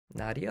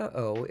Nadia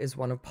O is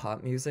one of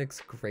pop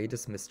music's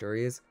greatest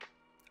mysteries.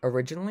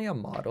 Originally a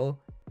model,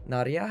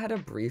 Nadia had a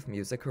brief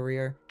music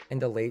career in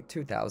the late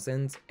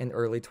 2000s and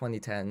early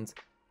 2010s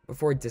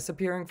before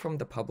disappearing from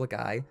the public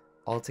eye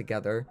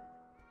altogether.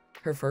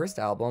 Her first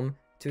album,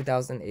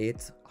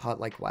 2008's Hot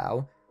Like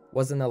Wow,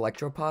 was an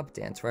electropop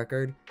dance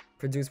record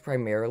produced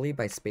primarily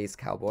by Space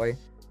Cowboy,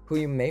 who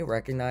you may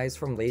recognize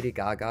from Lady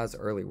Gaga's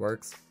early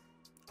works.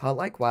 Hot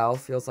Like Wow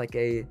feels like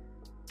a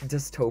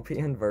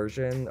dystopian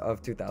version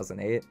of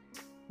 2008,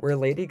 where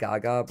Lady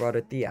Gaga brought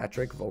a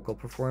theatric vocal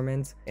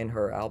performance in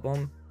her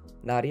album.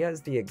 Nadia is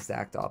the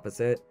exact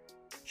opposite.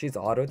 She's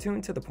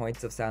auto-tuned to the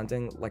point of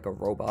sounding like a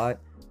robot,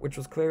 which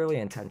was clearly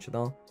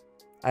intentional.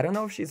 I don't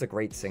know if she's a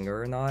great singer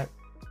or not,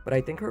 but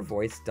I think her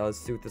voice does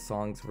suit the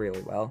songs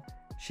really well.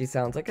 She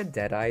sounds like a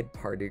dead-eyed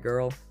party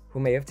girl who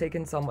may have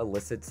taken some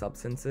illicit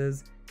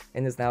substances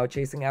and is now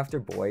chasing after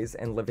boys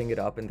and living it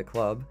up in the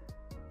club.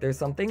 There's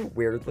something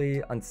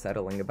weirdly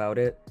unsettling about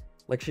it,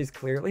 like she's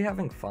clearly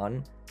having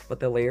fun, but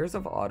the layers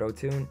of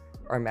auto-tune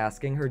are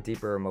masking her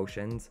deeper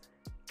emotions.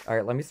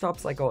 Alright, let me stop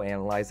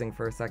psychoanalyzing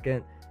for a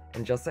second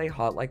and just say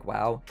Hot Like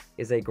Wow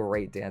is a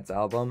great dance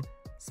album.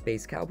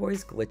 Space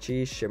Cowboy's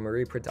glitchy,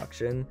 shimmery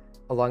production,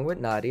 along with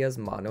Nadia's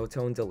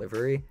monotone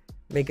delivery,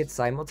 make it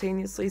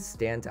simultaneously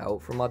stand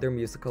out from other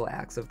musical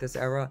acts of this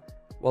era,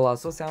 while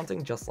also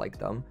sounding just like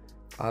them.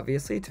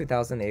 Obviously,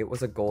 2008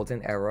 was a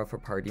golden era for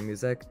party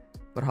music,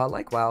 but Hot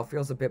Like Wow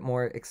feels a bit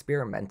more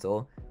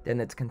experimental than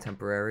its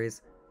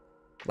contemporaries.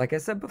 Like I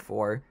said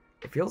before,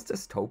 it feels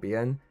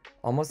dystopian,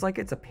 almost like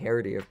it's a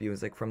parody of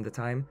music from the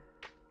time.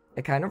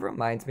 It kind of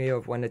reminds me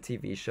of when a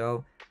TV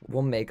show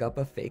will make up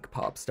a fake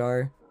pop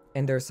star,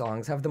 and their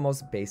songs have the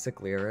most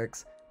basic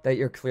lyrics that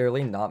you're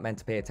clearly not meant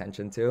to pay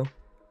attention to.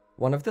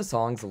 One of the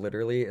songs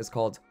literally is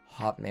called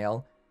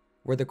Hotmail,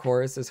 where the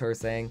chorus is her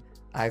saying,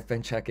 "I've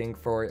been checking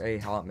for a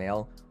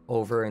hotmail,"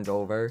 over and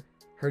over.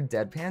 Her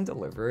deadpan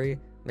delivery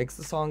makes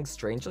the song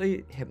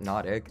strangely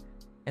hypnotic,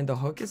 and the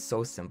hook is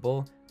so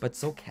simple but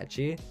so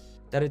catchy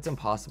that it's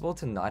impossible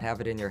to not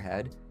have it in your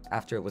head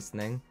after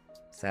listening.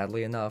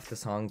 Sadly enough, the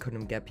song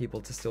couldn't get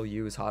people to still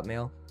use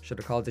Hotmail, should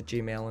have called it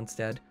Gmail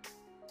instead.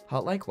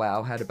 Hot Like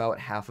Wow had about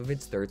half of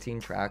its 13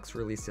 tracks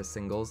released as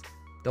singles,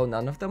 though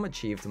none of them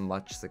achieved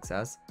much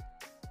success.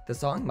 The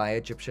song My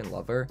Egyptian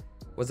Lover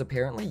was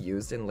apparently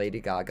used in Lady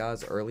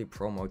Gaga's early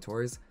promo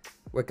tours,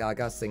 with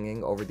Gaga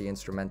singing over the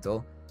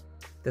instrumental.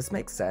 This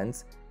makes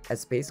sense, as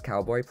Space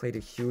Cowboy played a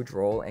huge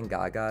role in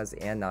Gaga's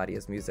and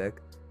Nadia's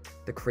music.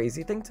 The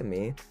crazy thing to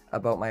me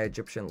about My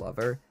Egyptian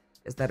Lover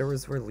is that it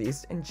was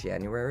released in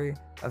January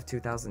of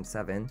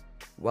 2007,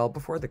 well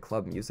before the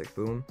club music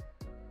boom.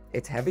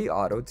 Its heavy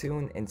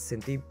auto-tune and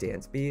synthy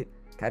dance beat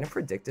kind of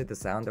predicted the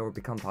sound that would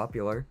become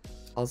popular.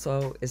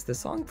 Also, is this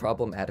song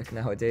problematic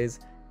nowadays?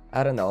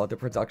 I don't know, the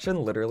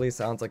production literally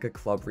sounds like a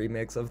club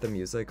remix of the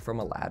music from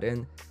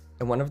Aladdin,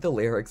 and one of the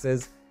lyrics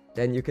is,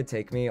 "Then you could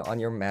take me on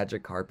your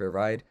magic carpet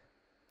ride."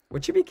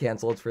 Would she be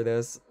cancelled for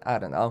this? I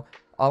don't know.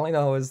 All I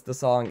know is the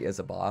song is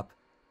a bop.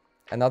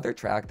 Another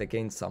track that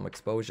gained some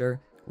exposure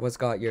was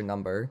Got Your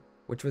Number,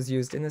 which was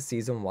used in a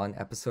season 1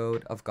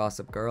 episode of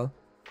Gossip Girl.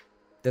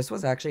 This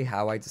was actually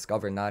how I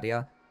discovered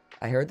Nadia.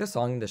 I heard the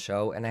song in the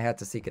show and I had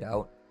to seek it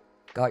out.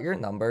 Got Your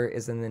Number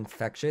is an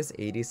infectious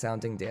 80s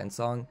sounding dance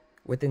song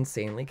with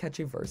insanely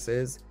catchy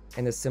verses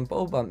and a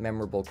simple but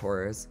memorable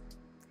chorus.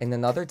 In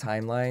another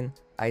timeline,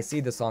 I see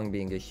the song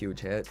being a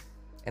huge hit,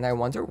 and I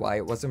wonder why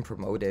it wasn't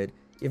promoted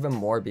even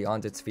more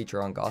beyond its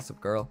feature on Gossip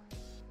Girl.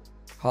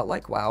 Hot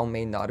Like Wow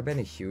may not have been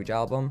a huge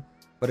album,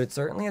 but it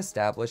certainly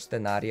established the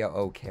Nadia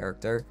O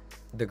character.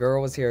 The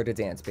girl was here to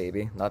dance,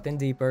 baby. Nothing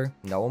deeper,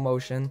 no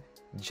emotion,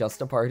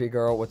 just a party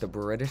girl with a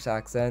British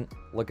accent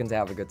looking to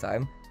have a good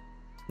time.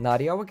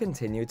 Nadia would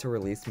continue to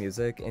release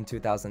music in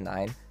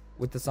 2009,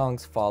 with the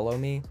songs Follow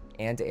Me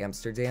and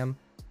Amsterdam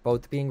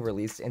both being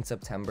released in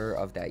September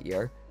of that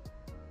year.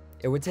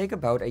 It would take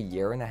about a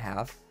year and a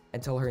half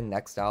until her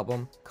next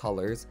album,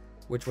 Colors,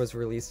 which was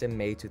released in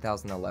May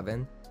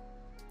 2011.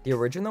 The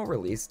original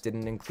release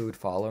didn't include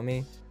Follow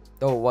Me,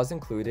 though it was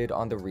included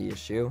on the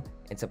reissue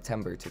in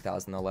September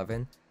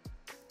 2011.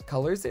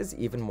 Colors is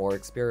even more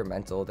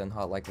experimental than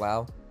Hot Like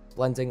Wow,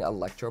 blending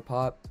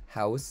electropop,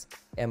 house,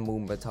 and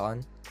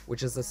moombahton,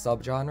 which is a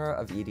subgenre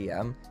of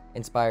EDM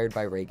inspired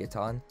by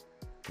reggaeton.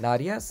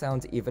 Nadia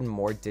sounds even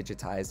more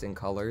digitized in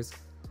Colors.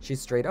 She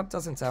straight up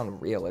doesn't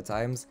sound real at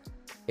times.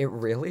 It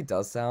really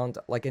does sound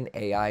like an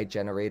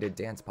AI-generated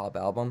dance pop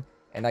album,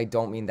 and I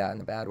don't mean that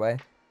in a bad way.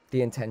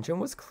 The intention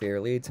was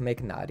clearly to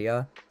make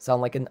Nadia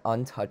sound like an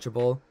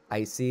untouchable,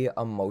 icy,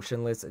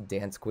 emotionless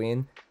dance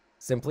queen,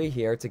 simply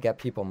here to get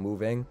people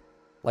moving.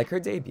 Like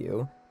her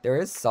debut, there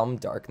is some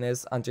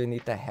darkness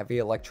underneath the heavy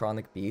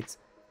electronic beats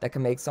that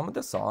can make some of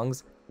the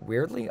songs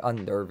weirdly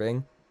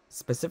unnerving.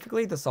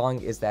 Specifically the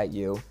song Is That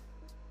You?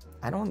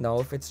 I don't know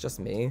if it's just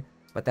me,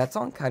 but that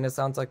song kinda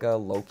sounds like a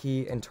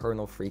low-key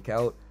internal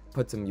freakout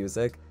put to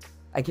music.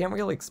 I can't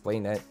really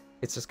explain it,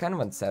 it's just kind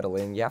of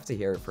unsettling, you have to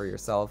hear it for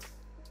yourself.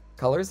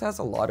 Colors has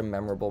a lot of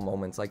memorable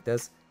moments like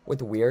this,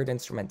 with weird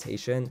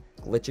instrumentation,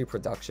 glitchy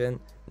production,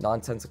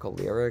 nonsensical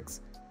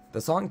lyrics.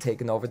 The song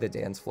Taken Over the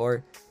Dance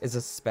Floor is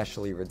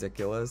especially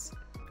ridiculous,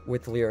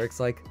 with lyrics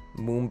like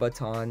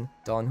Moombaton,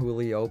 Don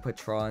Julio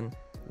Patron,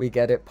 we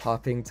get it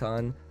popping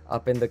ton,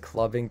 up in the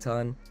clubbing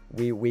ton,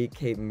 we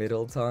Cape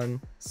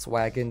Middleton,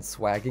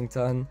 swagging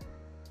ton.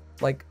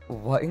 Like,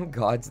 what in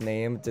God's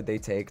name did they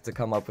take to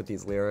come up with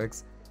these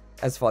lyrics?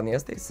 As funny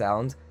as they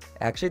sound,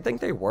 I actually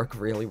think they work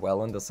really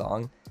well in the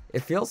song.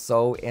 It feels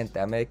so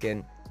anthemic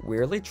and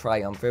weirdly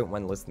triumphant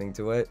when listening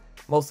to it,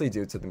 mostly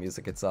due to the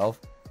music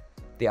itself.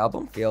 The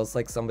album feels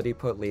like somebody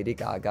put Lady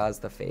Gaga's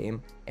The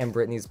Fame and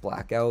Britney's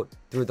Blackout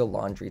through the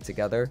laundry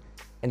together,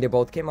 and they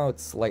both came out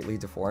slightly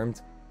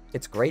deformed.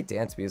 It's great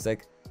dance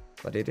music,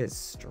 but it is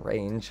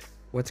strange.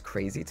 What's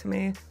crazy to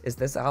me is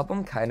this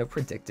album kind of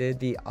predicted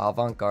the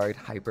avant-garde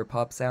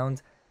hyperpop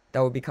sound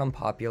that would become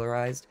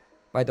popularized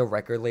by the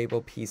record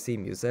label PC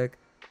Music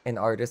and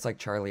artists like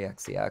Charlie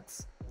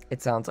XCX.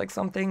 It sounds like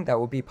something that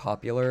would be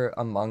popular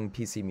among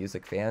PC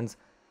Music fans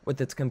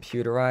with its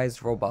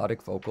computerized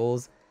robotic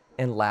vocals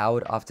and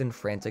loud, often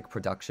frantic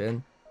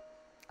production.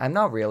 I'm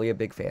not really a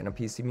big fan of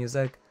PC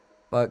Music,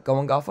 but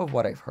going off of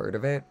what I've heard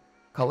of it,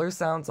 Colors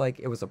sounds like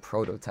it was a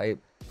prototype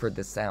for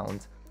this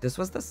sound. This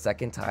was the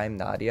second time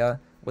Nadia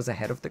was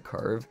ahead of the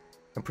curve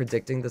in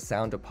predicting the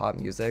sound of pop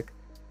music,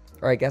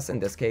 or I guess in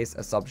this case a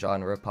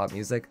subgenre of pop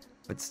music,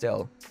 but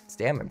still, it's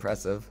damn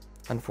impressive.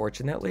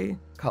 Unfortunately,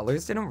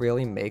 Colors didn't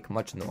really make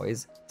much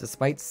noise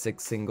despite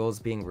 6 singles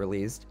being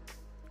released.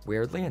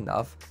 Weirdly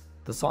enough,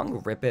 the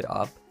song Rip It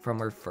Up from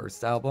her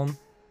first album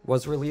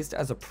was released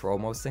as a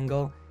promo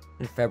single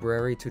in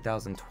February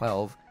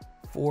 2012,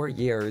 4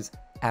 years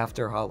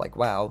after Hot Like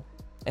Wow,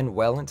 and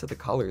well into the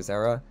Colors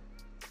era.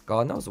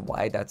 God knows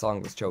why that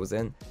song was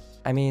chosen.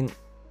 I mean,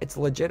 it's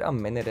legit a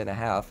minute and a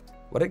half.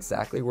 What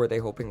exactly were they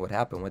hoping would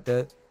happen with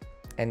it?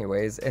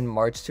 Anyways, in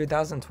March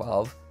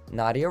 2012,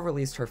 Nadia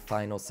released her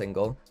final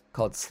single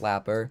called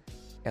Slapper,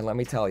 and let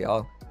me tell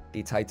y'all,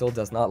 the title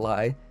does not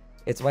lie.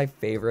 It's my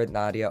favorite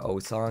Nadia O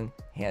song,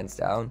 hands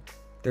down.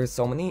 There's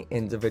so many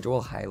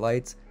individual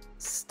highlights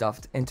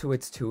stuffed into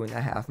its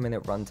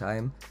 2.5-minute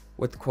runtime,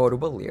 with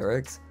quotable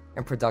lyrics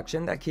and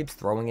production that keeps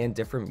throwing in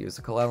different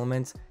musical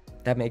elements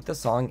that make the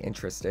song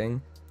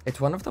interesting.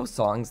 It's one of those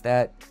songs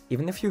that,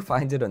 even if you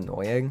find it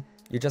annoying,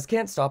 you just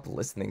can't stop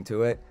listening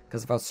to it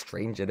because of how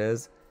strange it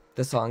is.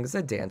 The song is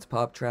a dance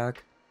pop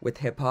track with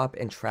hip hop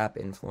and trap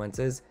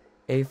influences,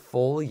 a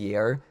full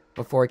year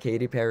before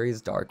Katy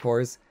Perry's Dark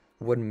Horse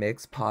would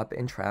mix pop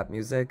and trap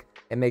music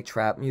and make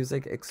trap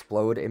music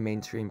explode in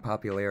mainstream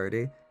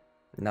popularity.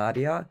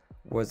 Nadia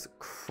was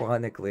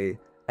chronically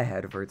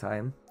ahead of her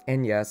time.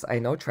 And yes, I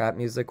know trap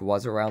music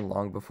was around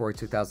long before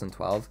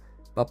 2012,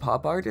 but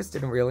pop artists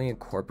didn't really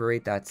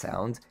incorporate that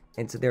sound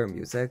into their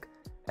music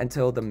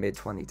until the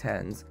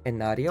mid-2010s, and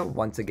Nadia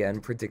once again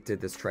predicted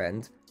this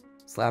trend.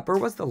 Slapper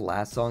was the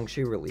last song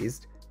she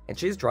released, and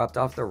she's dropped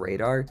off the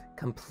radar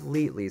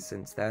completely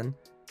since then.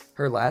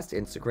 Her last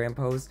Instagram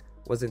post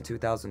was in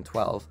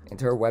 2012,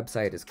 and her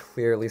website is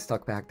clearly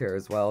stuck back there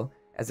as well,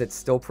 as it's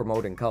still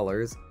promoting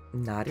Colors.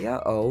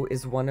 Nadia O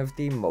is one of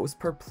the most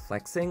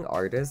perplexing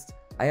artists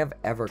I have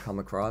ever come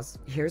across.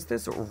 Here's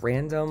this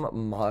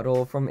random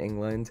model from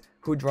England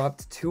who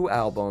dropped 2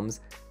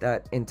 albums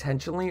that,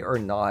 intentionally or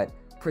not,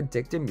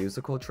 predicted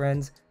musical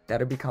trends that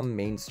have become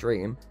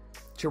mainstream.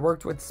 She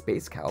worked with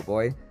Space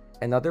Cowboy,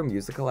 another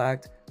musical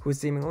act who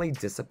seemingly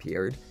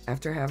disappeared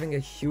after having a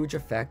huge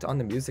effect on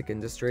the music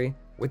industry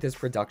with his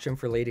production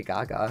for Lady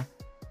Gaga.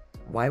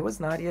 Why was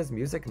Nadia's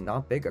music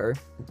not bigger?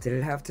 Did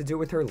it have to do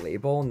with her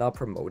label not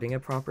promoting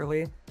it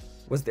properly?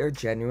 Was there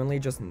genuinely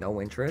just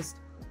no interest?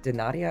 Did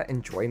Nadia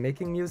enjoy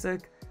making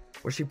music?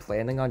 Was she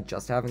planning on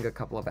just having a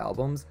couple of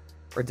albums?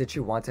 Or did she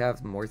want to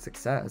have more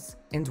success?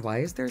 And why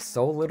is there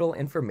so little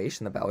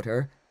information about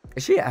her?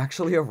 Is she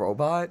actually a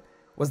robot?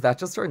 Was that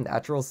just her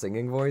natural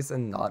singing voice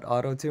and not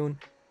auto-tune?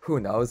 Who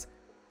knows?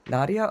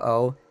 Nadia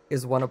O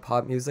is one of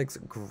pop music's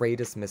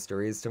greatest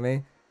mysteries to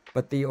me,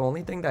 but the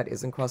only thing that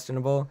isn't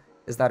questionable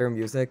is that her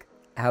music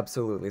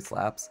absolutely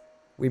slaps.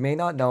 We may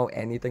not know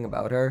anything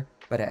about her,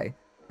 but hey,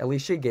 at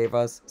least she gave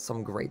us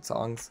some great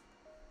songs.